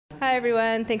Hi,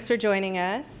 everyone. Thanks for joining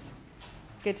us.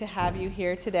 Good to have you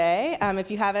here today.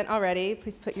 If you haven't already,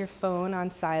 please put your phone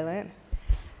on silent.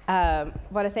 I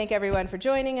want to thank everyone for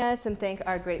joining us and thank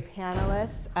our great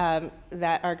panelists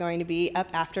that are going to be up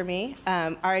after me.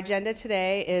 Our agenda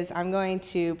today is I'm going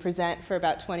to present for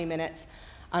about 20 minutes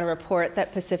on a report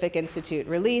that Pacific Institute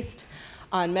released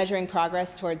on measuring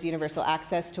progress towards universal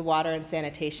access to water and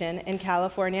sanitation in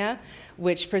California,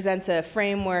 which presents a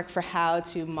framework for how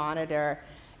to monitor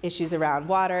issues around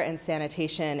water and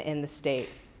sanitation in the state.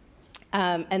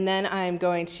 And then I'm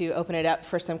going to open it up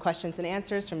for some questions and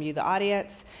answers from you, the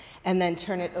audience, and then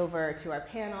turn it over to our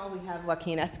panel. We have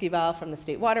Joaquin Esquivel from the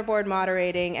State Water Board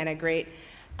moderating, and a great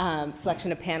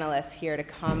selection of panelists here to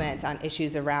comment on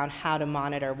issues around how to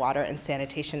monitor water and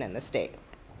sanitation in the state.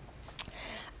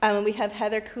 We have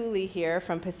Heather Cooley here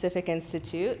from Pacific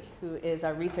Institute, who is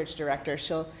our research director.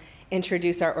 She'll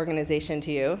introduce our organization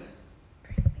to you.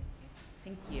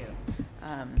 Thank you.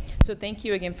 So thank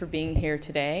you again for being here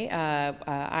today.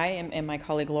 I am and my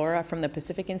colleague Laura from the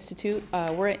Pacific Institute.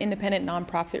 We're an independent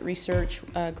nonprofit research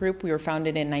group. We were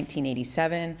founded in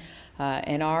 1987,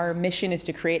 and our mission is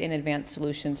to create and advance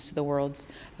solutions to the world's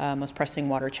most pressing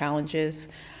water challenges.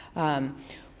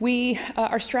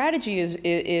 Our strategy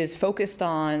is focused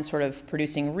on sort of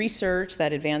producing research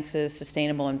that advances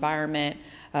sustainable environment,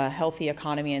 healthy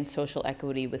economy, and social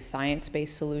equity with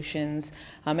science-based solutions.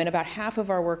 And about half of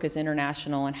our work is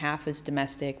international and half is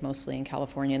domestic, mostly in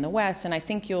California and the West. And I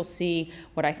think you'll see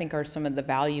what I think are some of the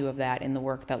value of that in the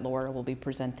work that Laura will be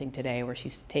presenting today, where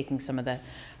she's taking some of the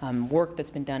work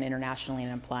that's been done internationally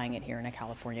and applying it here in a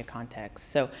California context.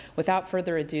 So without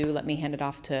further ado, let me hand it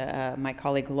off to my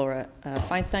colleague Laura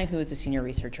Feinstein, who is a senior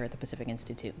researcher at the Pacific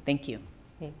Institute. Thank you.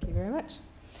 Thank you very much.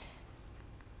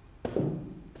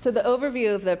 So the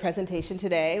overview of the presentation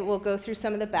today, we'll go through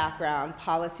some of the background,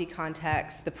 policy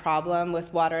context, the problem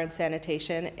with water and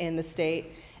sanitation in the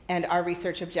state, and our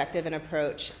research objective and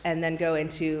approach, and then go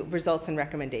into results and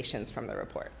recommendations from the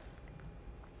report.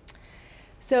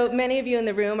 So many of you in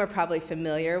the room are probably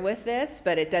familiar with this,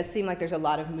 but it does seem like there's a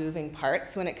lot of moving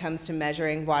parts when it comes to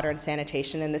measuring water and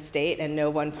sanitation in the state, and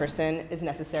no one person is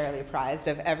necessarily apprised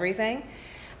of everything.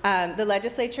 The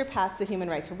legislature passed the Human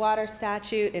Right to Water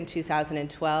statute in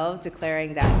 2012,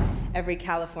 declaring that every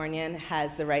Californian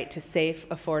has the right to safe,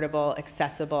 affordable,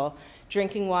 accessible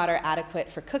drinking water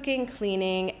adequate for cooking,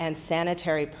 cleaning, and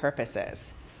sanitary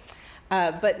purposes.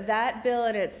 But that bill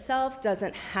in itself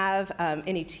doesn't have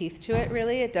any teeth to it,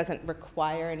 really. It doesn't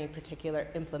require any particular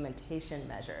implementation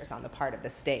measures on the part of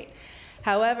the state.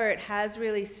 However, it has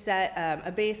really set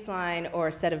a baseline or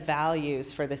a set of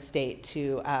values for the state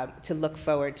to look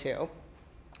forward to,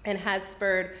 and has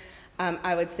spurred,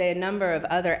 I would say, a number of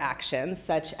other actions,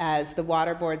 such as the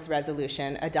Water Board's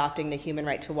resolution adopting the human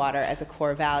right to water as a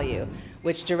core value,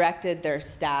 which directed their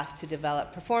staff to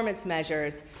develop performance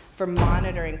measures for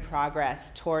monitoring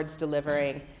progress towards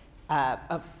delivering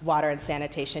water and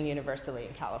sanitation universally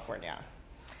in California.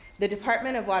 The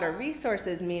Department of Water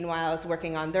Resources, meanwhile, is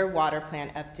working on their water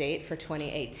plan update for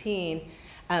 2018.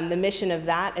 The mission of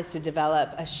that is to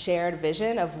develop a shared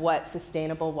vision of what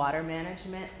sustainable water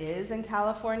management is in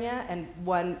California, and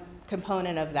one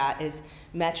component of that is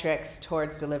metrics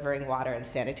towards delivering water and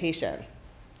sanitation.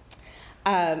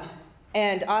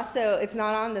 And also, it's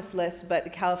not on this list, but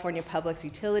the California Public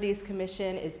Utilities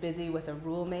Commission is busy with a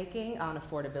rulemaking on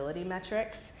affordability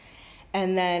metrics.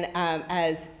 And then,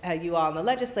 as you all in the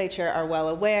legislature are well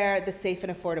aware, the Safe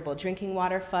and Affordable Drinking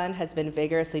Water Fund has been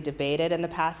vigorously debated in the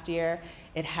past year.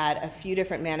 It had a few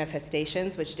different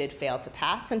manifestations, which did fail to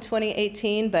pass in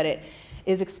 2018, but it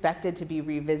is expected to be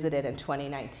revisited in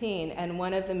 2019. And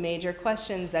one of the major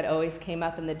questions that always came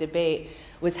up in the debate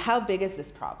was, how big is this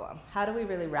problem? How do we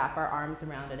really wrap our arms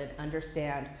around it and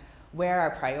understand where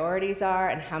our priorities are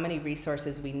and how many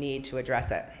resources we need to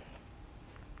address it?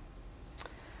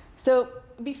 So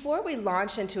before we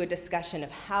launch into a discussion of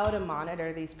how to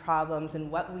monitor these problems and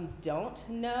what we don't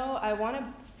know, I want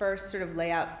to first sort of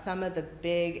lay out some of the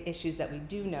big issues that we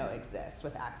do know exist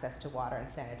with access to water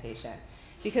and sanitation.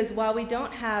 Because while we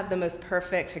don't have the most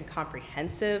perfect and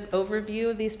comprehensive overview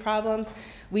of these problems,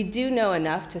 we do know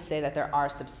enough to say that there are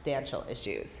substantial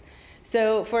issues.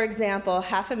 So, for example,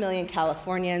 500,000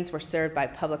 Californians were served by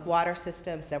public water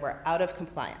systems that were out of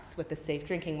compliance with the Safe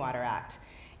Drinking Water Act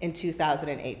in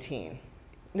 2018.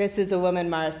 This is a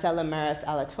woman, Maricela Maris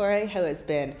Alatorre, who has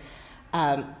been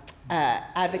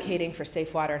advocating for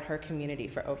safe water in her community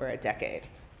for over a decade.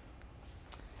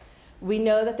 We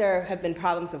know that there have been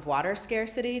problems of water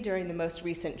scarcity during the most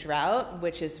recent drought,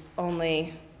 which is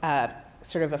only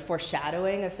sort of a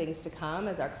foreshadowing of things to come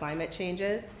as our climate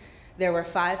changes. There were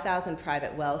 5,000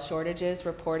 private well shortages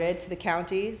reported to the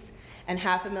counties, and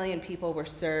 500,000 people were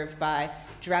served by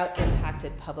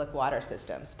drought-impacted public water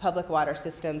systems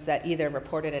that either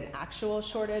reported an actual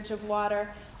shortage of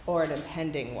water or an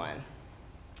impending one.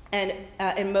 And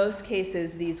in most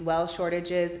cases, these well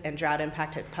shortages and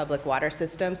drought-impacted public water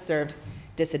systems served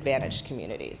disadvantaged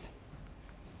communities.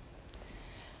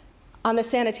 On the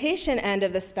sanitation end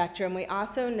of the spectrum, we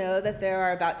also know that there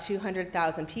are about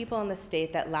 200,000 people in the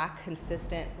state that lack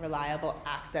consistent, reliable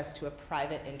access to a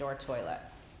private indoor toilet.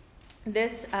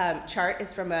 This chart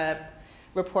is from a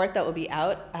report that will be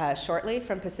out shortly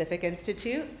from Pacific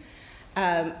Institute.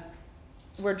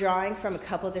 We're drawing from a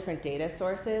couple different data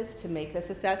sources to make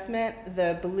this assessment.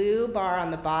 The blue bar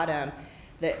on the bottom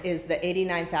is the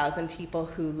 89,000 people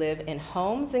who live in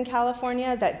homes in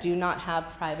California that do not have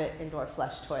private indoor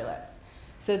flush toilets.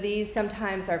 So these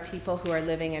sometimes are people who are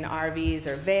living in RVs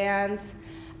or vans.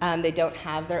 They don't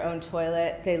have their own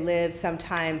toilet. They live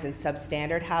sometimes in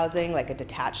substandard housing, like a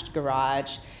detached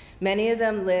garage. Many of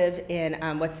them live in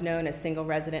what's known as single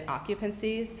resident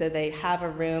occupancies, so they have a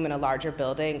room in a larger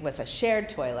building with a shared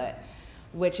toilet,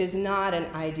 which is not an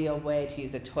ideal way to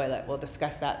use a toilet. We'll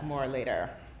discuss that more later.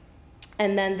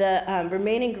 And then the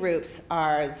remaining groups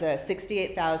are the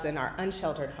 68,000 are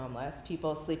unsheltered homeless,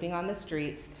 people sleeping on the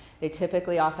streets. They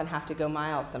typically often have to go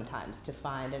miles sometimes to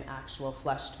find an actual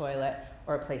flush toilet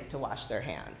or a place to wash their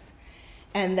hands.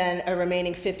 And then a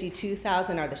remaining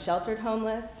 52,000 are the sheltered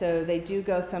homeless, so they do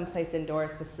go someplace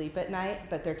indoors to sleep at night,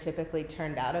 but they're typically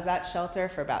turned out of that shelter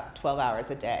for about 12 hours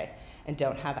a day and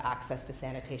don't have access to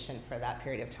sanitation for that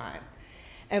period of time.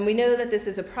 And we know that this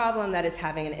is a problem that is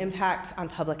having an impact on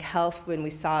public health when we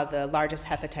saw the largest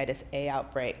hepatitis A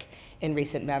outbreak in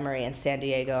recent memory in San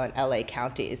Diego and LA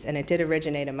counties. And it did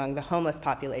originate among the homeless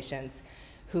populations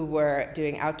who were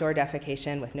doing outdoor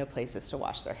defecation with no places to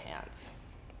wash their hands.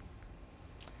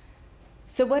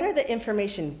 So what are the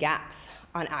information gaps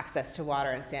on access to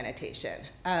water and sanitation?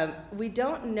 We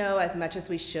don't know as much as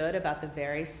we should about the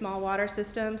very small water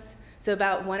systems. So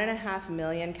about 1.5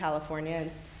 million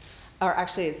Californians, or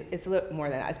actually it's a little more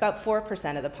than that, it's about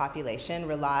 4% of the population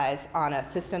relies on a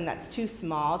system that's too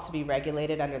small to be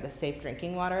regulated under the Safe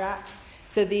Drinking Water Act.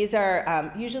 So these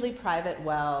are usually private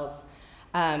wells.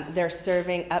 They're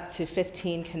serving up to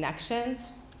 15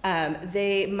 connections.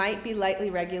 They might be lightly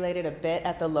regulated a bit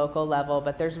at the local level,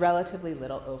 but there's relatively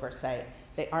little oversight.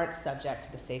 They aren't subject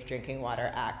to the Safe Drinking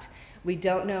Water Act. We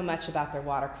don't know much about their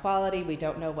water quality. We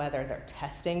don't know whether they're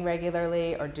testing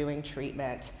regularly or doing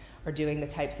treatment or doing the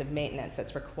types of maintenance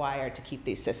that's required to keep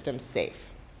these systems safe.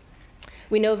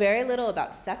 We know very little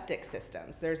about septic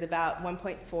systems. There's about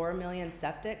 1.4 million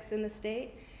septics in the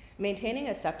state. Maintaining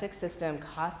a septic system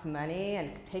costs money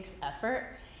and takes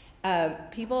effort.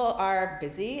 People are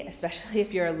busy, especially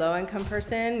if you're a low-income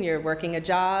person, you're working a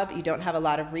job, you don't have a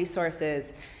lot of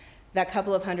resources. That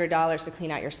couple of $100s to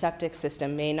clean out your septic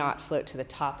system may not float to the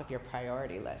top of your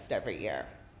priority list every year.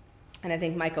 And I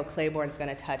think Michael Claiborne's going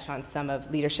to touch on some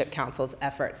of Leadership Council's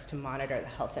efforts to monitor the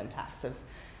health impacts of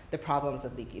the problems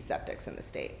of leaky septics in the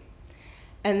state.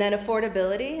 And then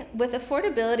affordability. With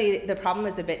affordability, the problem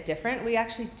is a bit different. We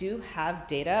actually do have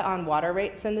data on water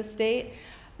rates in the state.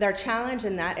 Our challenge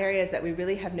in that area is that we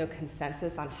really have no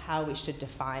consensus on how we should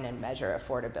define and measure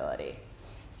affordability.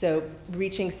 So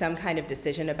reaching some kind of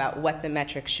decision about what the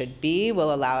metric should be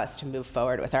will allow us to move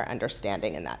forward with our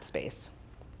understanding in that space.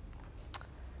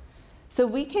 So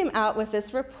we came out with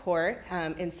this report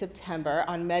in September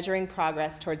on measuring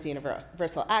progress towards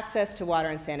universal access to water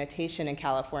and sanitation in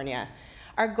California.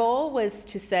 Our goal was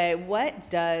to say, what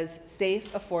does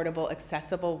safe, affordable,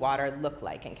 accessible water look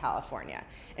like in California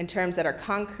in terms that are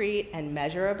concrete and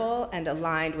measurable and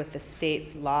aligned with the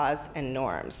state's laws and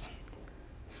norms?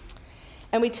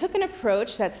 And we took an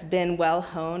approach that's been well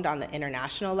honed on the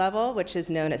international level, which is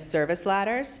known as service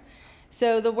ladders.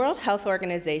 So the World Health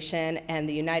Organization and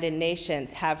the United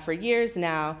Nations have for years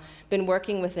now been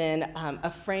working within a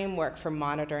framework for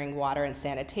monitoring water and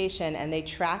sanitation, and they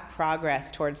track progress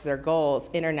towards their goals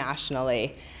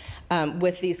internationally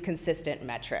with these consistent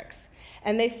metrics.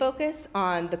 And they focus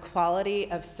on the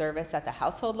quality of service at the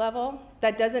household level.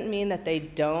 That doesn't mean that they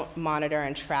don't monitor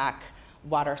and track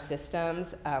water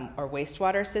systems or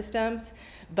wastewater systems,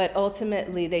 but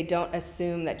ultimately they don't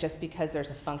assume that just because there's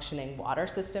a functioning water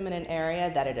system in an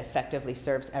area that it effectively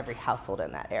serves every household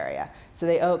in that area. So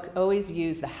they always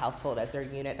use the household as their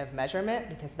unit of measurement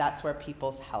because that's where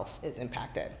people's health is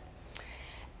impacted.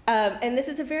 And this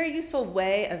is a very useful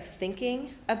way of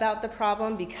thinking about the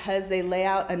problem because they lay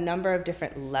out a number of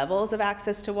different levels of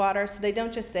access to water. So they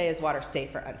don't just say, is water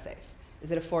safe or unsafe?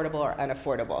 Is it affordable or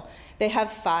unaffordable? They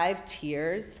have 5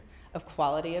 tiers of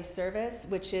quality of service,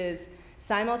 which is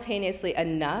simultaneously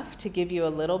enough to give you a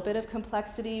little bit of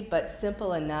complexity, but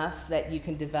simple enough that you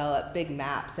can develop big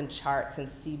maps and charts and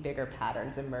see bigger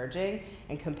patterns emerging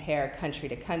and compare country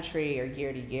to country or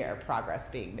year to year progress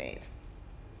being made.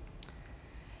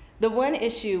 The one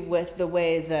issue with the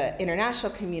way the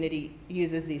international community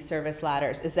uses these service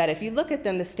ladders is that if you look at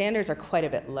them, the standards are quite a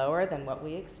bit lower than what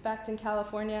we expect in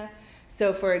California.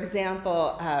 So for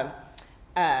example,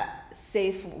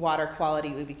 safe water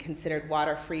quality would be considered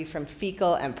water free from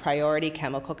fecal and priority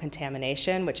chemical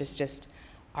contamination, which is just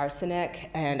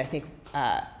arsenic and I think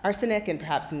arsenic and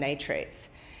perhaps nitrates.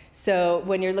 So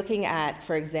when you're looking at,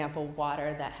 for example,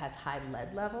 water that has high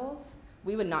lead levels,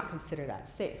 we would not consider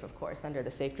that safe, of course, under the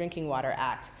Safe Drinking Water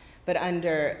Act. But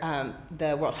under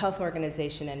the World Health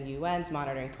Organization and UN's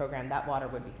monitoring program, that water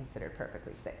would be considered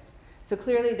perfectly safe. So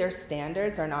clearly their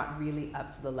standards are not really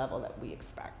up to the level that we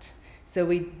expect. So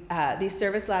these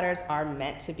service ladders are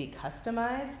meant to be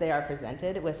customized. They are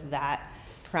presented with that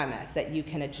premise that you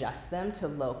can adjust them to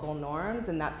local norms,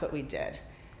 and that's what we did.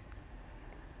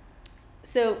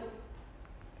 So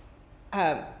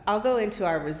I'll go into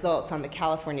our results on the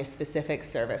California-specific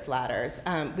service ladders.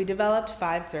 We developed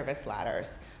 5 service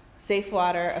ladders: safe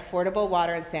water, affordable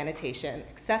water and sanitation,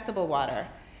 accessible water,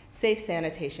 safe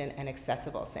sanitation, and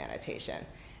accessible sanitation.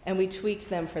 And we tweaked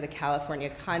them for the California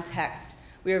context.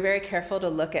 We were very careful to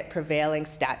look at prevailing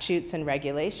statutes and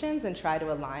regulations and try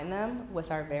to align them with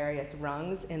our various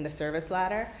rungs in the service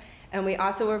ladder. And we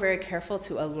also were very careful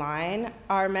to align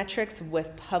our metrics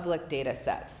with public data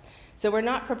sets. So we're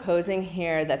not proposing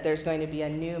here that there's going to be a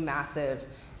new massive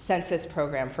census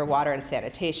program for water and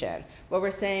sanitation. What we're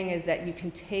saying is that you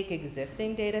can take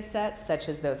existing data sets, such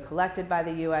as those collected by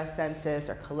the US Census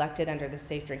or collected under the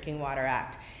Safe Drinking Water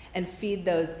Act, and feed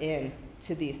those in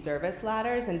to these service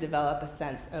ladders and develop a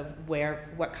sense of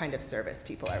what kind of service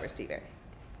people are receiving.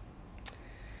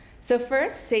 So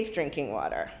first, safe drinking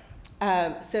water.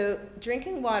 So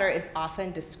drinking water is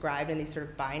often described in these sort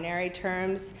of binary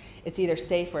terms. It's either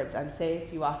safe or it's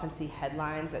unsafe. You often see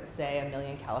headlines that say 1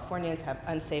 million Californians have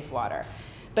unsafe water.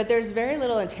 But there's very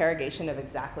little interrogation of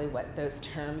exactly what those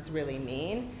terms really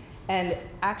mean. And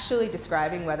actually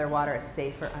describing whether water is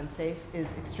safe or unsafe is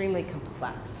extremely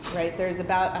complex, right? There's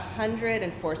about 100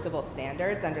 enforceable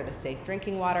standards under the Safe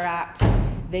Drinking Water Act.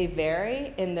 They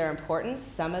vary in their importance.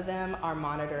 Some of them are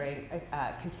monitoring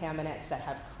contaminants that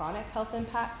have chronic health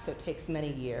impacts, so it takes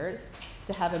many years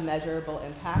to have a measurable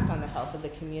impact on the health of the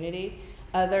community.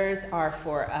 Others are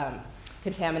for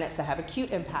contaminants that have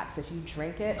acute impacts. If you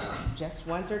drink it just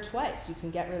once or twice, you can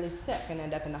get really sick and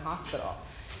end up in the hospital.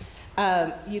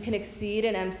 You can exceed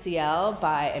an MCL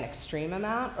by an extreme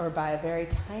amount or by a very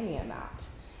tiny amount.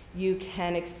 You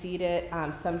can exceed it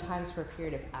sometimes for a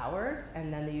period of hours,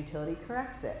 and then the utility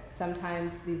corrects it.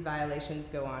 Sometimes these violations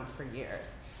go on for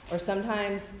years, or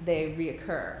sometimes they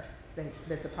reoccur.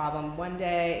 That's a problem one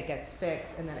day, it gets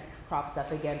fixed, and then it crops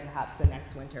up again perhaps the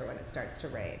next winter when it starts to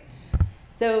rain.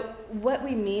 So what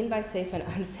we mean by safe and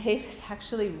unsafe is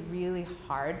actually really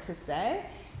hard to say.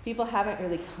 People haven't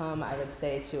really come, I would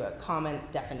say, to a common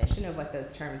definition of what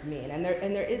those terms mean. And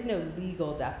there is no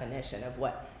legal definition of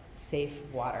what safe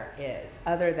water is,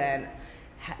 other than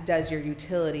does your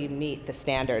utility meet the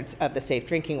standards of the Safe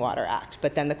Drinking Water Act?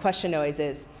 But then the question always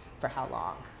is, for how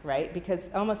long, right? Because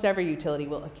almost every utility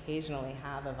will occasionally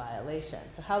have a violation.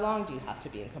 So how long do you have to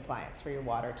be in compliance for your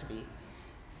water to be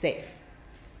safe?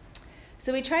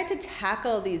 So we tried to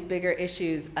tackle these bigger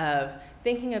issues of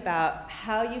thinking about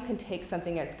how you can take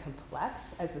something as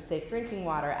complex as the Safe Drinking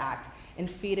Water Act and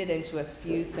feed it into a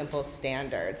few simple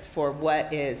standards for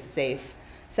what is safe,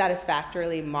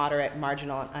 satisfactorily, moderate,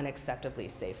 marginal, and unacceptably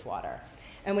safe water.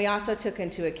 And we also took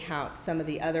into account some of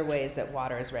the other ways that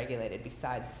water is regulated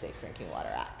besides the Safe Drinking Water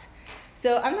Act.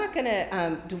 So I'm not going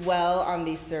to dwell on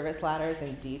these service ladders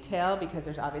in detail because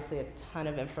there's obviously a ton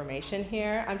of information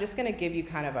here. I'm just going to give you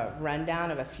kind of a rundown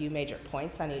of a few major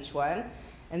points on each one,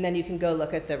 and then you can go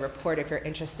look at the report if you're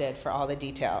interested for all the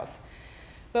details.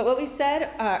 But what we said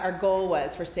our goal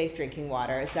was for safe drinking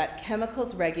water is that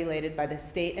chemicals regulated by the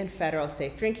state and federal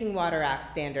Safe Drinking Water Act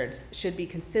standards should be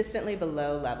consistently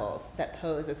below levels that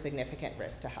pose a significant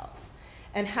risk to health.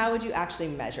 And how would you actually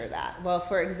measure that? Well,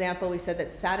 for example, we said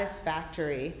that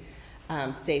satisfactory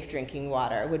safe drinking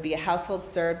water would be a household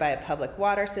served by a public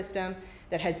water system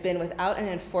that has been without an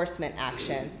enforcement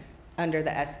action under the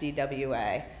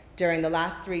SDWA during the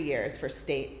last 3 years for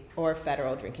state or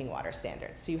federal drinking water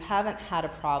standards. So you haven't had a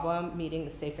problem meeting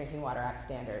the Safe Drinking Water Act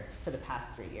standards for the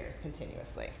past 3 years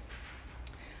continuously.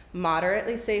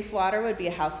 Moderately safe water would be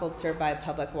a household served by a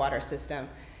public water system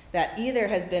that either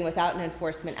has been without an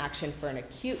enforcement action for an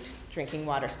acute drinking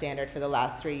water standard for the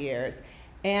last 3 years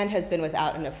and has been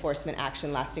without an enforcement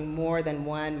action lasting more than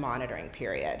 1 monitoring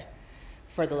period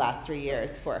for the last 3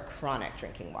 years for a chronic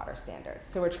drinking water standard.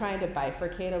 So we're trying to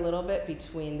bifurcate a little bit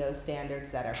between those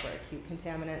standards that are for acute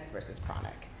contaminants versus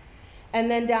chronic. And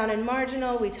then down in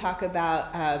marginal, we talk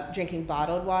about drinking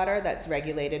bottled water that's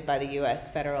regulated by the US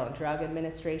Federal and Drug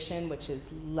Administration, which is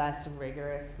less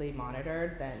rigorously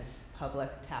monitored than public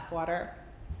tap water,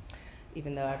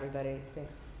 even though everybody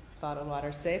thinks bottled water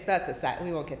is safe. That's a side,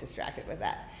 we won't get distracted with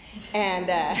that. And,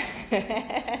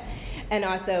 and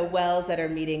also wells that are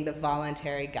meeting the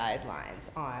voluntary guidelines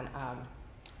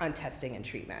on testing and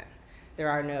treatment. There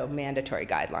are no mandatory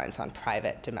guidelines on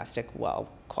private domestic well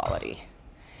quality.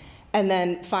 And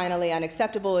then finally,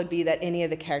 unacceptable would be that any of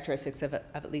the characteristics of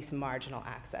at least marginal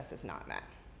access is not met.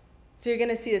 So you're going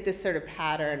to see that this sort of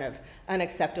pattern of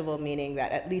unacceptable, meaning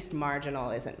that at least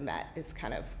marginal isn't met, is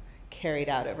kind of carried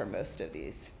out over most of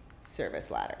these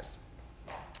service ladders.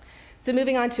 So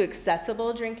moving on to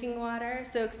accessible drinking water.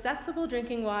 So accessible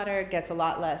drinking water gets a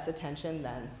lot less attention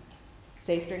than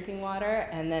safe drinking water,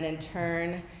 and then in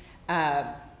turn,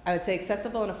 I would say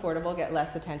accessible and affordable get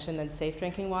less attention than safe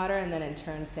drinking water, and then in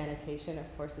turn, sanitation,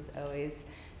 of course, is always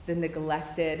the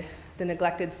neglected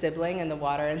sibling in the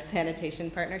water and sanitation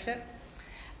partnership.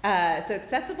 So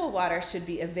accessible water should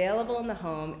be available in the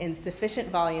home in sufficient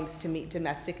volumes to meet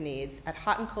domestic needs at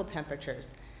hot and cold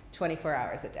temperatures 24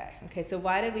 hours a day. Okay, so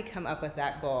why did we come up with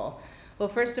that goal? Well,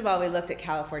 first of all, we looked at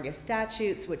California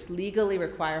statutes, which legally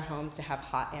require homes to have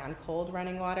hot and cold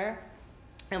running water.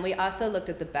 And we also looked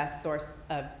at the best source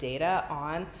of data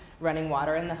on running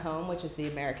water in the home, which is the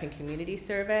American Community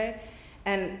Survey.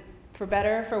 And for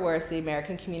better or for worse, the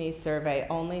American Community Survey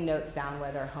only notes down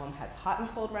whether a home has hot and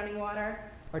cold running water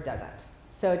or doesn't.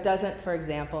 So it doesn't, for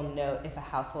example, note if a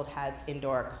household has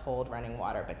indoor cold running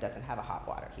water but doesn't have a hot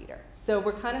water heater. So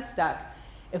we're kind of stuck.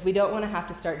 If we don't want to have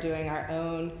to start doing our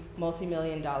own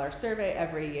multi-million-dollar survey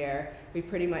every year, we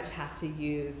pretty much have to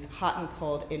use hot and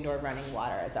cold indoor running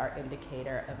water as our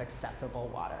indicator of accessible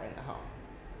water in the home.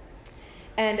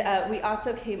 And we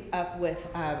also came up with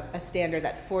a standard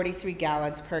that 43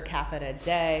 gallons per capita a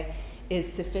day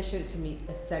is sufficient to meet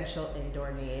essential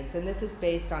indoor needs. And this is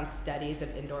based on studies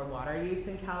of indoor water use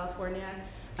in California,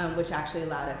 which actually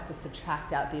allowed us to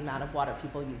subtract out the amount of water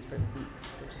people use for leaks,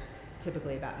 which is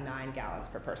typically about 9 gallons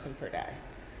per person per day.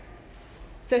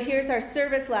 So here's our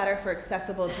service ladder for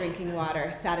accessible drinking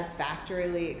water.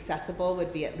 Satisfactorily accessible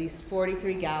would be at least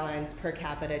 43 gallons per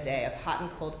capita a day of hot and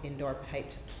cold indoor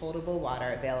piped potable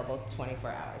water available 24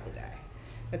 hours a day.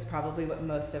 That's probably what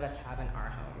most of us have in our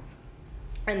homes.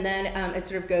 And then it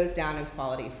sort of goes down in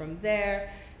quality from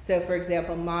there. So for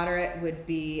example, moderate would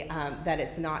be that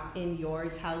it's not in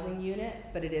your housing unit,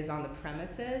 but it is on the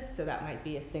premises. So that might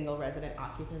be a single resident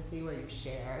occupancy where you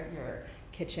share your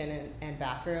kitchen and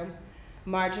bathroom.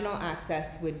 Marginal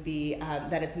access would be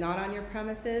that it's not on your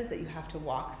premises, that you have to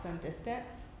walk some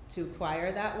distance to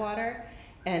acquire that water,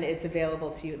 and it's available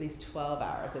to you at least 12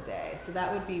 hours a day. So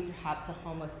that would be perhaps a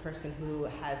homeless person who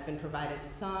has been provided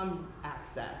some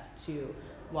access to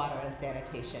water and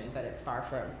sanitation, but it's far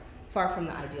from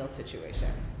the ideal situation.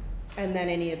 And then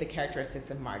any of the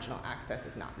characteristics of marginal access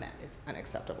is not met, is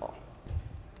unacceptable.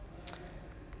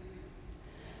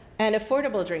 And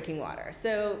affordable drinking water.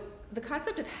 So the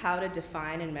concept of how to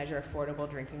define and measure affordable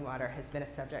drinking water has been a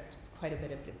subject of quite a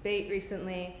bit of debate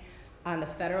recently. On the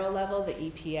federal level, the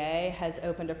EPA has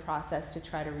opened a process to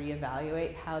try to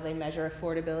reevaluate how they measure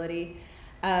affordability.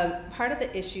 Part of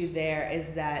the issue there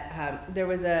is that there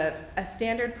was a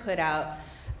standard put out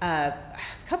a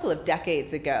couple of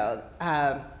decades ago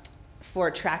for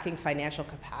tracking financial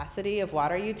capacity of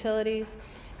water utilities,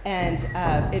 and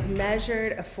it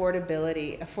measured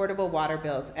affordable water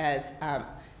bills as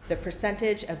the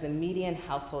percentage of the median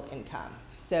household income.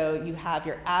 So you have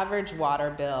your average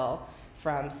water bill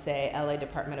from, say, LA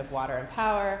Department of Water and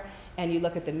Power, and you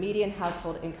look at the median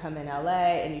household income in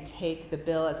LA, and you take the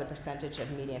bill as a percentage of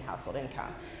median household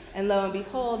income. And lo and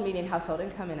behold, median household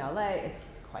income in LA is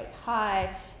quite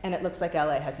high, and it looks like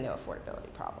LA has no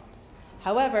affordability problems.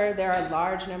 However, there are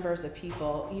large numbers of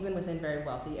people, even within very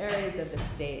wealthy areas of the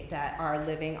state, that are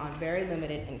living on very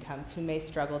limited incomes who may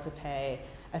struggle to pay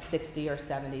a $60 or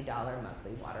 $70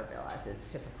 monthly water bill, as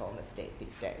is typical in the state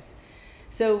these days.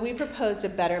 So we proposed a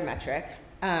better metric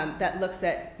that looks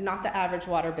at not the average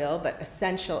water bill, but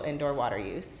essential indoor water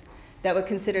use, that would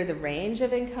consider the range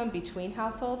of income between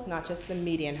households, not just the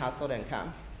median household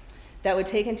income. That would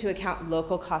take into account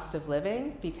local cost of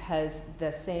living, because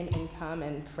the same income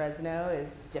in Fresno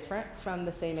is different from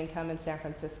the same income in San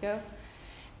Francisco,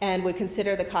 and would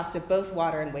consider the cost of both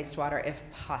water and wastewater if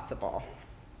possible.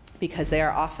 because they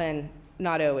are often,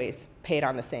 not always, paid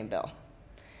on the same bill.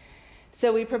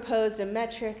 So we proposed a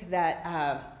metric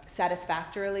that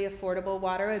satisfactorily affordable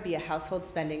water would be a household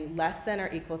spending less than or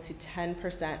equal to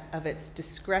 10% of its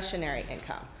discretionary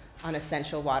income on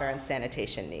essential water and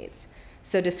sanitation needs.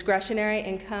 So discretionary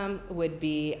income would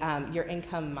be your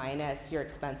income minus your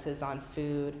expenses on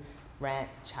food, rent,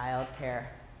 childcare,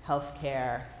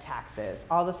 healthcare, taxes,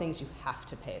 all the things you have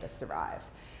to pay to survive.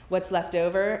 What's left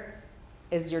over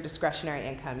is your discretionary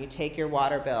income. You take your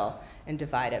water bill and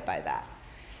divide it by that.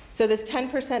 So this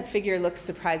 10% figure looks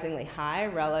surprisingly high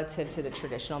relative to the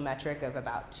traditional metric of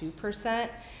about 2%.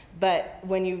 But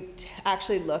when you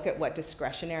actually look at what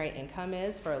discretionary income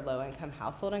is for a low-income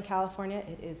household in California,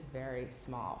 it is very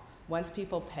small. Once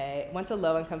a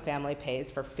low-income family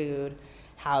pays for food,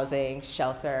 housing,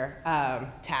 shelter,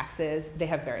 taxes, they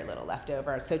have very little left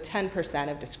over. So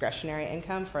 10% of discretionary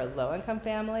income for a low-income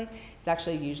family is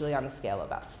actually usually on the scale of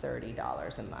about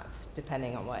 $30 a month,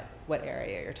 depending on what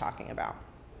area you're talking about.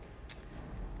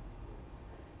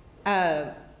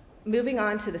 Moving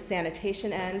on to the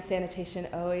sanitation end, sanitation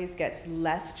always gets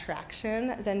less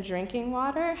traction than drinking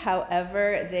water.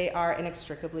 However, they are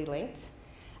inextricably linked.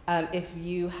 If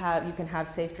you can have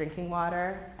safe drinking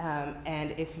water,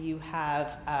 and if you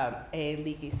have a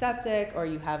leaky septic or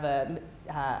you have a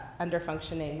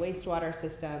under-functioning wastewater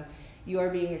system, you are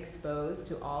being exposed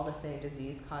to all the same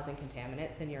disease-causing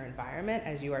contaminants in your environment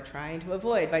as you are trying to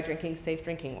avoid by drinking safe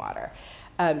drinking water.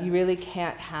 You really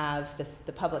can't have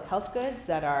the public health goods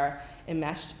that are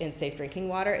enmeshed in safe drinking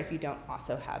water if you don't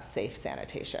also have safe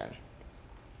sanitation.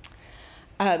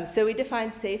 So we define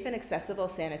safe and accessible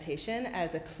sanitation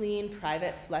as a clean,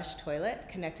 private flush toilet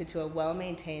connected to a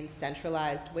well-maintained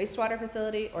centralized wastewater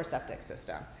facility or septic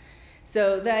system.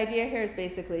 So the idea here is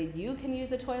basically you can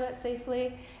use a toilet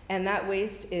safely, and that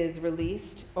waste is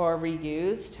released or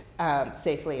reused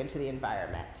safely into the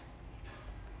environment.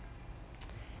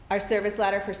 Our service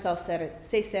ladder for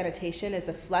safe sanitation is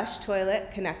a flush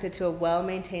toilet connected to a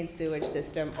well-maintained sewage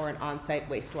system or an on-site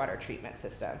wastewater treatment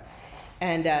system.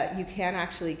 And you can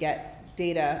actually get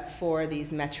data for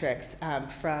these metrics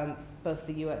from both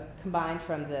combined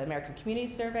from the American Community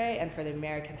Survey and for the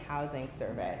American Housing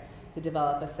Survey to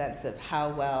develop a sense of how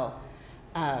well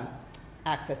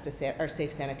access to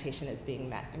safe sanitation is being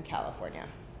met in California.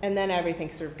 And then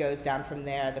everything sort of goes down from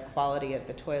there. The quality of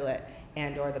the toilet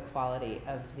and or the quality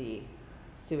of the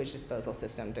sewage disposal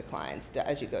system declines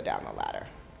as you go down the ladder.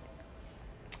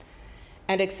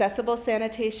 And accessible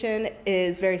sanitation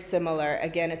is very similar.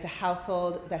 Again, it's a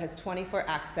household that has 24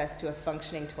 access to a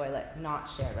functioning toilet not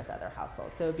shared with other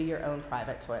households. So it would be your own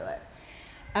private toilet.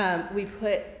 We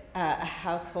put a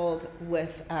household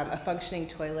with a functioning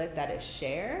toilet that is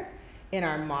shared in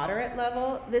our moderate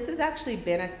level. This has actually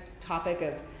been a topic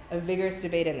of a vigorous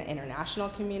debate in the international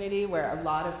community where a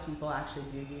lot of people actually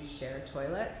do use shared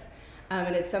toilets.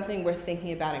 And it's something we're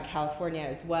thinking about in California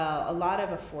as well. A lot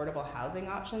of affordable housing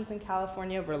options in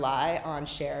California rely on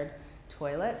shared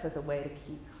toilets as a way to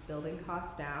keep building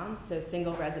costs down. So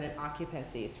single resident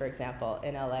occupancies, for example,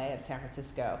 in LA and San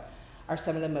Francisco are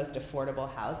some of the most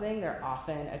affordable housing. They're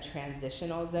often a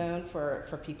transitional zone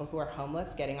for people who are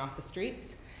homeless getting off the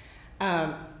streets.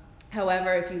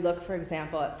 However, if you look, for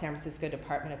example, at San Francisco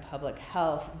Department of Public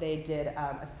Health, they did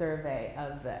a survey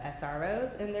of the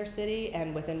SROs in their city,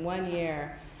 and within 1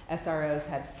 year, SROs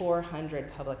had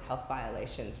 400 public health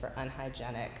violations for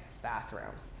unhygienic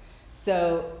bathrooms.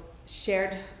 So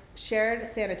shared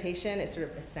sanitation is sort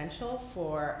of essential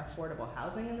for affordable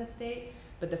housing in the state,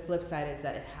 but the flip side is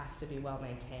that it has to be well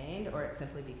maintained or it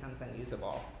simply becomes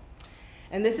unusable.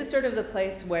 And this is sort of the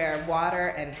place where water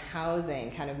and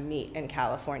housing kind of meet in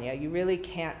California. You really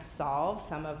can't solve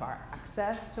some of our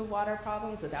access to water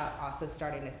problems without also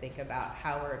starting to think about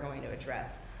how we're going to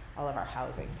address all of our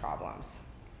housing problems.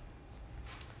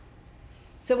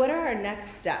 So what are our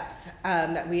next steps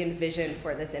that we envision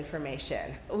for this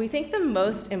information? We think the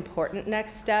most important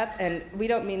next step, and we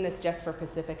don't mean this just for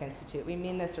Pacific Institute, we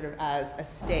mean this sort of as a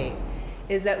state,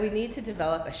 is that we need to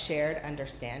develop a shared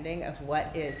understanding of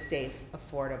what is safe,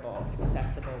 affordable,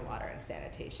 accessible water and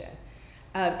sanitation.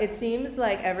 It seems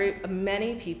like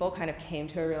many people kind of came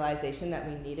to a realization that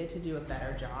we needed to do a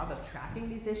better job of tracking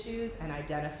these issues and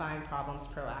identifying problems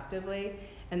proactively.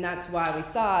 And that's why we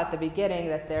saw at the beginning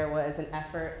that there was an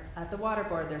effort at the Water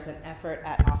Board, there's an effort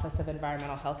at Office of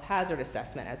Environmental Health Hazard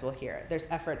Assessment, as we'll hear. There's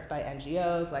efforts by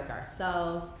NGOs like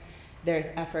ourselves. There's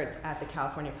efforts at the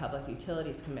California Public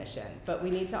Utilities Commission. But we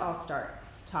need to all start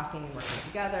talking and working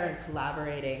together and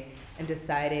collaborating and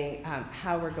deciding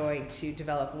how we're going to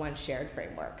develop one shared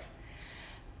framework.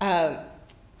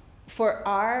 For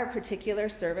our particular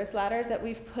service ladders that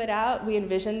we've put out, we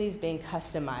envision these being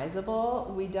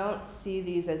customizable. We don't see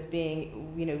these as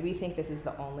being, we think this is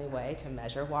the only way to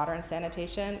measure water and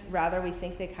sanitation. Rather, we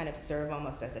think they kind of serve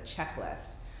almost as a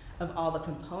checklist of all the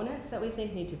components that we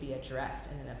think need to be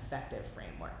addressed in an effective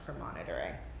framework for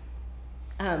monitoring.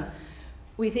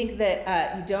 We think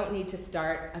that you don't need to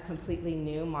start a completely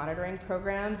new monitoring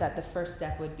program, that the first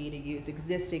step would be to use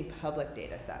existing public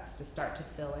data sets to start to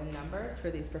fill in numbers for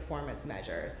these performance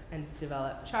measures and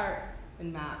develop charts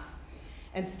and maps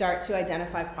and start to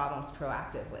identify problems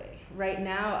proactively. Right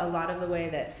now, a lot of the way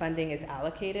that funding is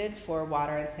allocated for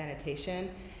water and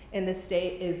sanitation in the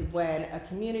state is when a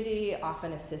community,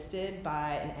 often assisted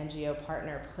by an NGO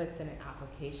partner, puts in an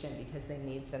application because they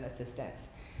need some assistance.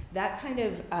 That kind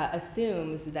of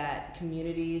assumes that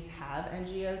communities have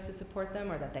NGOs to support them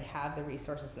or that they have the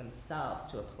resources themselves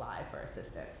to apply for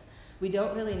assistance. We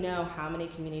don't really know how many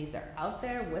communities are out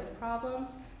there with problems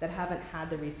that haven't had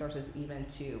the resources even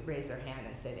to raise their hand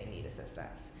and say they need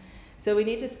assistance. So we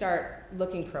need to start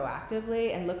looking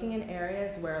proactively and looking in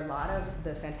areas where a lot of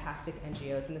the fantastic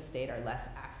NGOs in the state are less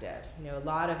active. A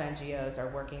lot of NGOs are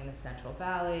working in the Central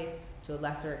Valley, to a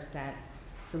lesser extent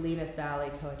Salinas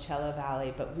Valley, Coachella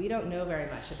Valley, but we don't know very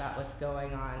much about what's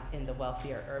going on in the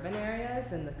wealthier urban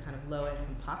areas and the kind of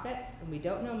low-income pockets. And we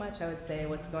don't know much, I would say,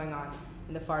 what's going on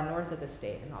in the far north of the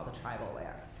state and all the tribal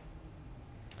lands.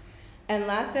 And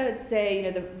last, I would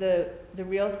say, the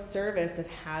real service of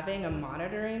having a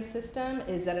monitoring system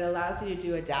is that it allows you to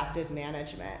do adaptive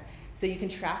management. So you can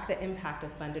track the impact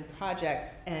of funded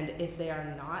projects, and if they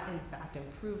are not, in fact,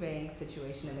 improving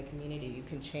situation in the community, you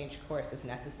can change course as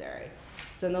necessary.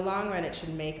 So in the long run, it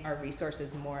should make our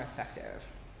resources more effective.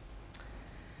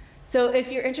 So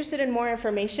if you're interested in more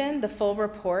information, the full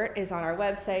report is on our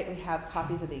website. We have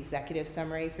copies of the executive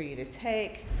summary for you to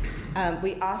take.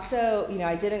 We also,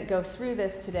 I didn't go through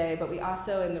this today, but we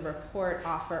also in the report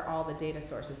offer all the data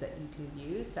sources that you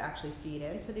can use to actually feed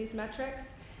into these metrics.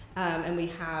 And we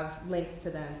have links to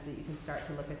them so that you can start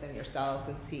to look at them yourselves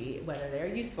and see whether they're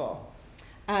useful.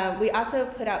 We also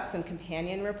put out some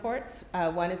companion reports.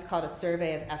 One is called A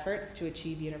Survey of Efforts to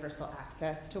Achieve Universal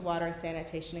Access to Water and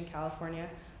Sanitation in California,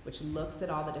 which looks at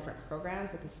all the different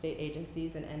programs that the state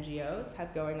agencies and NGOs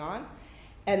have going on.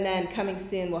 And then coming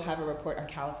soon, we'll have a report on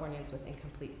Californians with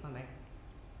incomplete plumbing.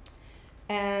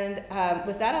 And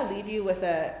with that, I'll leave you with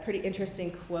a pretty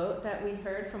interesting quote that we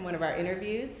heard from one of our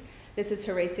interviews. This is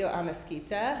Horacio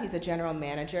Amezquita. He's a general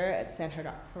manager at San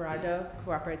Gerardo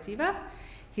Cooperativa.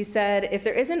 He said, if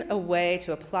there isn't a way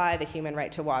to apply the human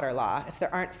right to water law, if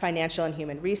there aren't financial and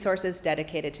human resources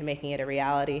dedicated to making it a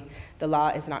reality, the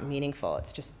law is not meaningful.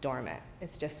 It's just dormant.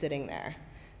 It's just sitting there.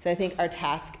 So I think our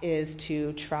task is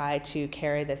to try to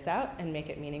carry this out and make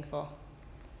it meaningful.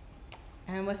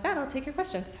 And with that, I'll take your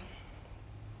questions.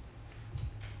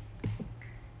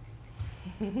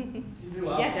 Yeah,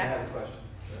 Jack. I have a question.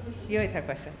 You always have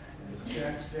questions. This is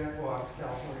Jack Watts,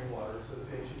 California Water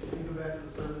Association. Can you go back to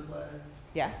the service ladder?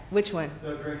 Yeah. Which one?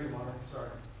 No, drinking water, sorry.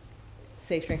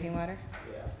 Safe drinking water?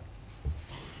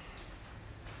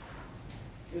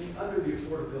 Yeah. Under the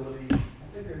affordability, I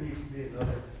think there needs to be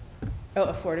another. Oh,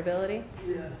 affordability?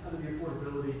 Yeah, under the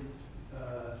affordability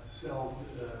cells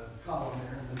column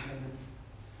there. And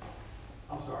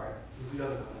I'm sorry, it was the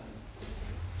other one.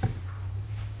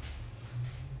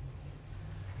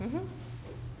 Mm-hmm.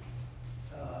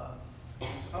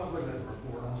 I was looking at the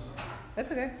report, I'm sorry.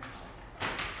 That's okay.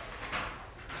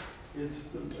 It's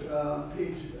the,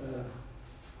 page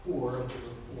 4 of the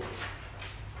report.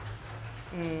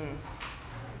 Mm.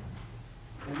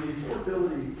 And the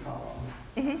affordability column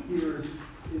here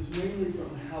is mainly from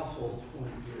the household's point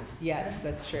of view. Yes,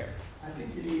 that's true. I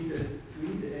think you need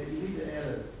to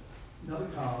add another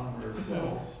column or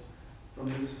cells from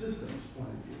the system's point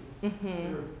of view.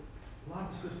 There are a lot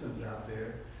of systems out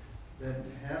there that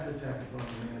have the technical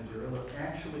manager or are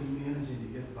actually managing to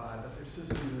get by, but their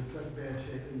systems are in such bad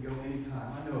shape they can go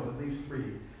anytime. I know of at least 3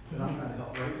 that I'm trying to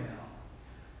help right now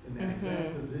in that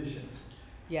exact position.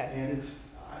 Yes. And it's,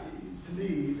 to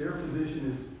me, their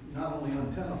position is not only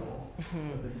untenable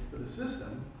for the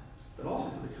system, but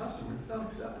also for the customer. It's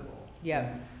unacceptable.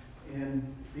 Yeah.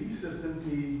 And these systems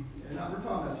need, and we're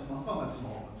talking about small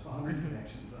ones, 100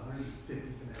 connections, 150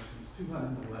 connections,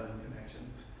 211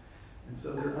 connections. And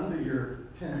so they're under your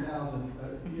 10,000,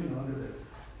 under the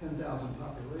 10,000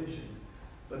 population.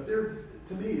 But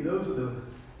to me,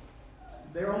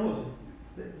 they're almost,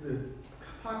 the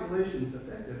populations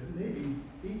affected may be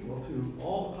equal to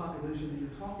all the population that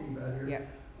you're talking about here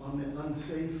on the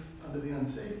unsafe, under the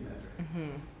unsafe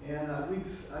metric. And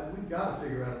we've got to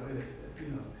figure out a way to,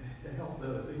 to help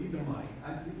those. They need the money.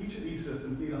 Each of these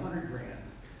systems need $100 grand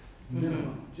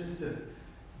minimum just to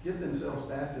get themselves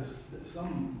back to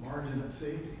some margin of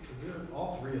safety. Because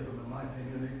all three of them, in my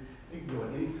opinion, they can go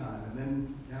at any time. And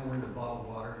then now we're into bottled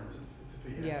water, and it's a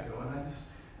fiasco. Yep. And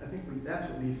I think that's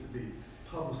what needs to be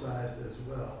publicized as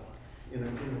well in a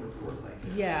report like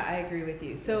this. Yeah, I agree with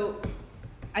you. So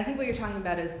I think what you're talking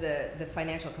about is the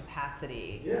financial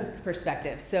capacity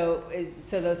perspective. So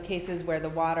those cases where the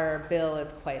water bill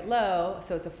is quite low,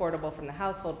 so it's affordable from the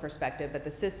household perspective, but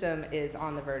the system is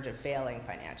on the verge of failing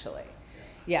financially.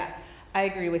 Yeah, I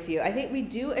agree with you. I think we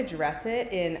do address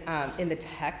it in the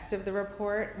text of the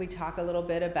report. We talk a little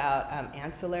bit about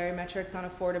ancillary metrics on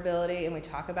affordability, and we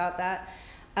talk about that.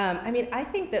 I mean, I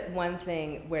think that one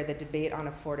thing where the debate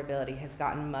on affordability has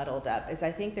gotten muddled up is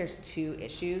I think there's two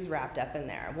issues wrapped up in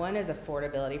there. One is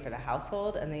affordability for the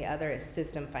household, and the other is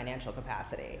system financial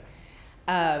capacity.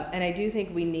 And I do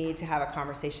think we need to have a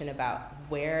conversation about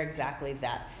where exactly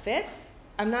that fits.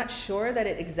 I'm not sure that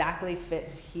it exactly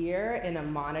fits here in a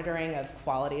monitoring of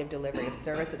quality of delivery of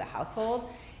service at the household.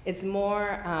 It's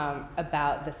more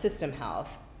about the system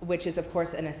health, which is, of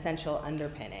course, an essential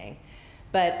underpinning.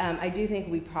 But I do think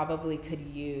we probably could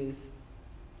use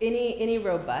any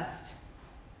robust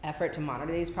effort to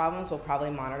monitor these problems. We'll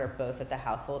probably monitor both at the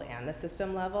household and the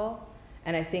system level.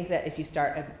 And I think that if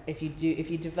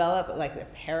you develop like a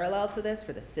parallel to this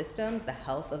for the systems, the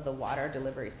health of the water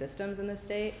delivery systems in the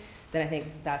state, then I think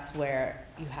that's where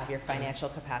you have your financial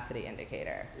capacity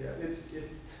indicator. Yeah,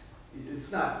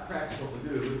 it's not practical to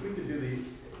do. If we could do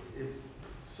if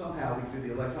somehow we could do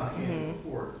the electronic annual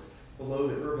report below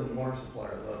the urban water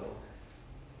supplier level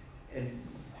and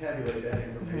tabulate that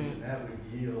information, that would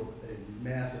yield a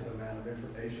massive amount of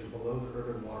information below the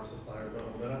urban water supplier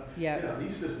level. But you know,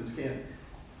 these systems can't,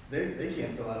 they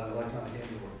can't fill out an electronic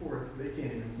annual report. They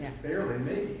can't even barely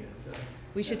making it. So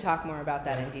we should talk more about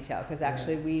that in detail, because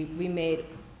actually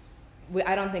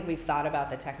I don't think we've thought about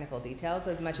the technical details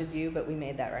as much as you, but we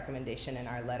made that recommendation in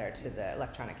our letter to the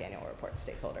electronic annual report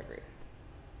stakeholder group.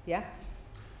 Yeah?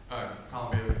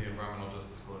 Colin Bailey with the Environmental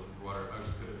Justice Coalition for Water. I was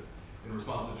just going to, in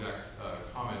response to Jack's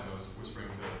comment, I was whispering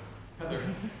to Heather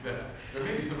that there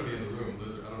may be somebody in the room,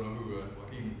 Liz, I don't know who,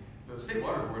 Joaquin. The State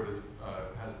Water Board is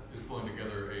pulling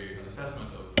together an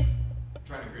assessment of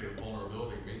trying to create a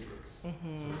vulnerability matrix so that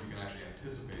you can actually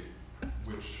anticipate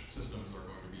which systems are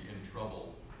going to be in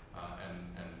trouble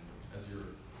and as your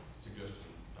suggestion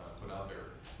put out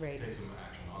there, take some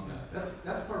action on that.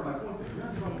 That's part of my point. They're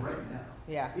in trouble right now.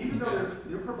 Yeah. Even though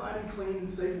they're providing clean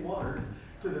and safe water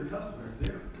to their customers,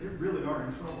 they really are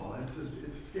in trouble.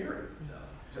 It's scary.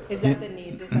 So. Is that the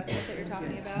needs assessment that you're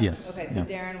talking about? Yes. Okay, so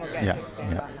Darren will get to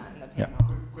expand on that in the panel.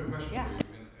 Quick question for you.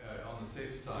 On the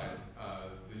safe side,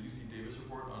 the UC Davis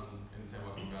report in San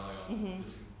Joaquin Valley on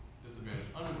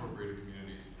disadvantaged unincorporated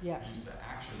communities reduced the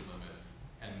action limit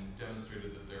and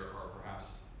demonstrated that there are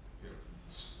perhaps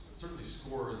certainly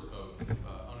scores of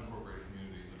unincorporated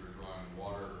communities that are drawing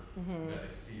water that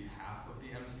exceed half of the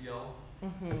MCL.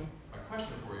 My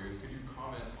question for you is, could you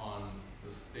comment on the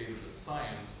state of the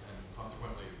science and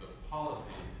consequently the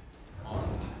policy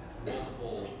on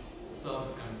multiple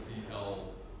sub-MCL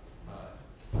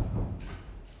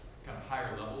kind of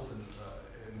higher levels in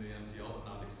the MCL but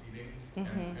not exceeding,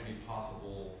 and any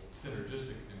possible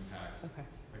synergistic impacts?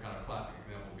 The kind of classic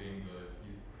example being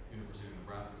the University of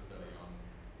Nebraska study on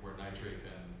where nitrate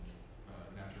and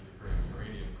naturally occurring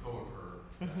uranium co-occur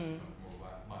as become more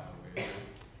bioavailable.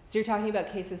 So you're talking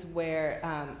about cases where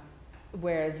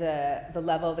the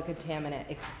level of the contaminant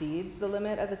exceeds the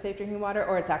limit of the safe drinking water,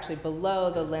 or it's actually below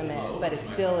the limit, but it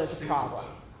still is a problem.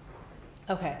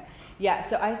 Okay, yeah.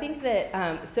 So I think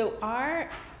that so our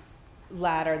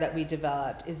ladder that we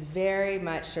developed is very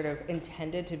much sort of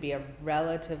intended to be a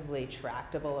relatively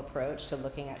tractable approach to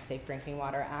looking at Safe Drinking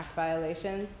Water Act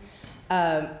violations.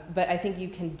 But I think you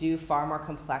can do far more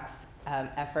complex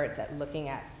efforts at looking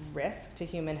at risk to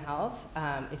human health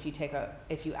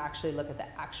if you actually look at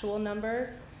the actual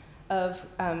numbers of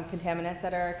contaminants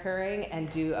that are occurring and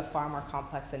do a far more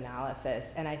complex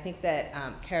analysis. And I think that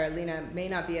Carolina may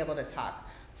not be able to talk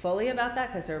fully about that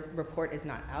because her report is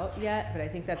not out yet, but I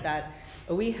think that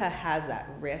OEHA has that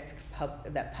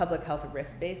that public health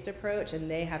risk-based approach, and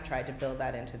they have tried to build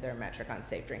that into their metric on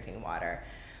safe drinking water.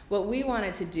 What we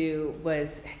wanted to do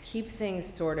was keep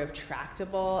things sort of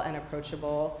tractable and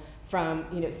approachable from,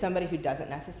 somebody who doesn't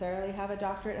necessarily have a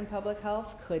doctorate in public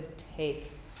health could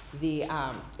take the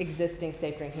existing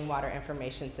safe drinking water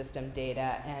information system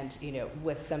data and,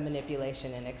 with some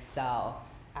manipulation in Excel,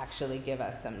 actually give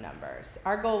us some numbers.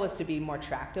 Our goal was to be more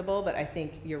tractable, but I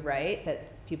think you're right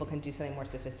that people can do something more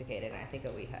sophisticated, and I think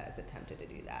OEHA has attempted to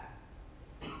do that.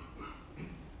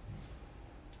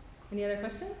 Any other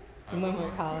questions? One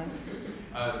more, Colin.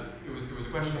 It was a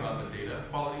question about the data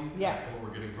quality. Yeah. What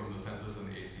we're getting from the census and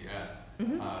the ACS.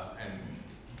 And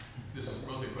this is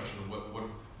mostly a question of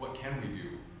what can we do?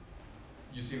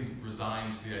 You seem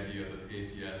resigned to the idea that the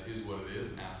ACS is what it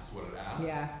is and asks what it asks.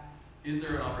 Yeah. Is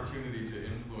there an opportunity to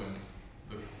influence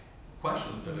the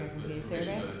questions that the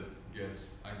information that it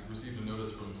gets? I received a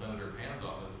notice from Senator Pan's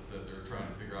office that said they're trying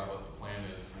to figure out what the plan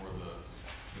is for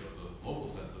the local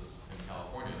census in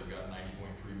California. They've got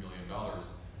 $90.3 million.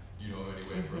 Do you know of any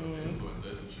way for us to influence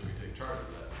it, and should we take charge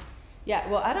of that? Yeah,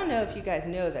 well, I don't know if you guys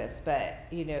know this, but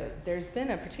there's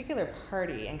been a particular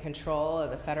party in control of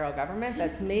the federal government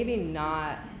that's maybe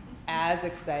not as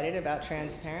excited about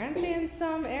transparency in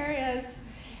some areas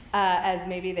as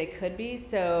maybe they could be.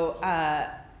 So,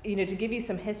 to give you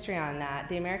some history on that,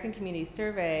 the American Community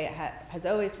Survey has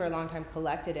always for a long time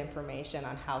collected information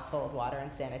on household water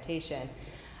and sanitation.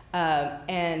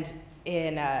 And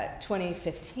in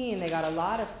 2015, they got a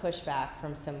lot of pushback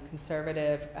from some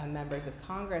conservative members of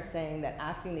Congress saying that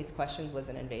asking these questions was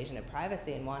an invasion of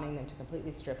privacy and wanting them to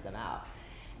completely strip them out.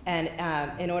 And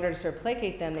in order to sort of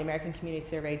placate them, the American Community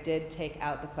Survey did take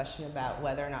out the question about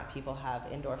whether or not people have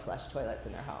indoor flush toilets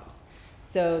in their homes.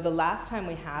 So the last time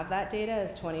we have that data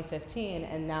is 2015,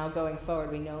 and now going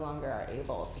forward, we no longer are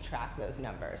able to track those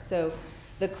numbers. So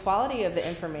the quality of the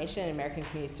information in American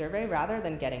Community Survey, rather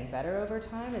than getting better over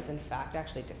time, is in fact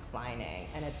actually declining,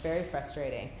 and it's very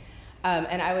frustrating.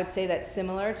 And I would say that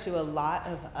similar to a lot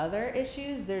of other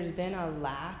issues, there's been a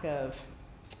lack of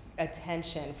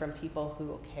attention from people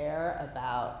who care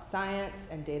about science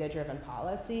and data-driven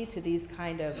policy to these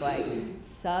kind of like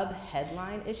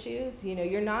sub-headline issues.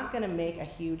 You're not going to make a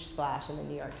huge splash in the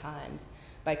New York Times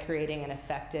by creating an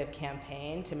effective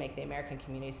campaign to make the American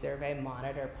Community Survey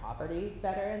monitor poverty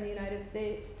better in the United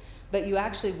States, but you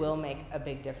actually will make a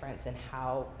big difference in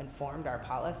how informed our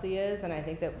policy is. And I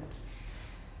think that,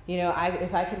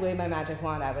 if I could wave my magic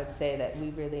wand, I would say that we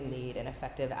really need an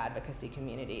effective advocacy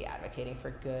community advocating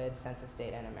for good census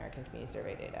data and American Community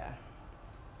Survey data.